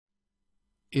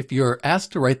If you're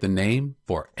asked to write the name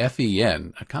for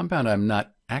FeN, a compound I'm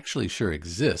not actually sure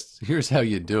exists, here's how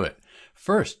you do it.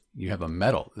 First, you have a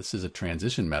metal. This is a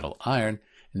transition metal, iron,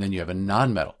 and then you have a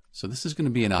nonmetal. So this is going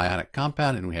to be an ionic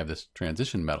compound, and we have this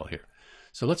transition metal here.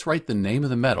 So let's write the name of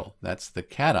the metal. That's the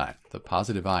cation, the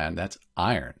positive ion. That's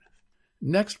iron.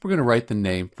 Next, we're going to write the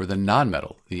name for the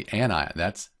nonmetal, the anion.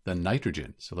 That's the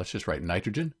nitrogen. So let's just write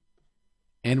nitrogen.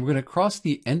 And we're going to cross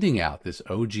the ending out, this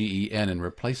OGEN, and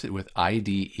replace it with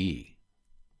IDE.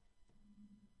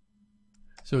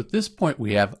 So at this point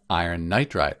we have iron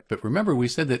nitride. But remember, we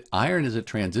said that iron is a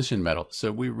transition metal,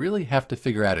 so we really have to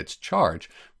figure out its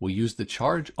charge. We'll use the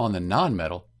charge on the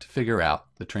nonmetal to figure out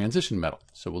the transition metal.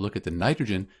 So we'll look at the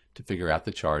nitrogen to figure out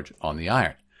the charge on the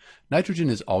iron. Nitrogen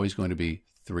is always going to be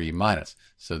 3-.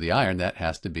 So the iron, that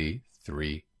has to be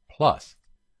 3+.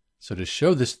 So to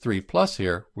show this 3+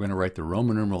 here, we're going to write the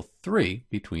Roman numeral 3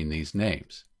 between these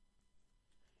names.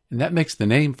 And that makes the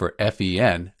name for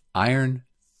FeN iron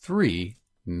 3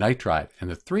 nitride. And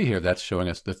the 3 here, that's showing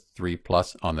us the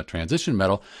 3+ on the transition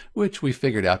metal, which we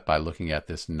figured out by looking at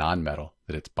this nonmetal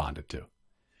that it's bonded to.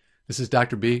 This is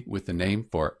Dr. B with the name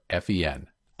for FeN,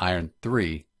 iron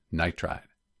 3 nitride.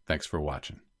 Thanks for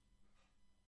watching.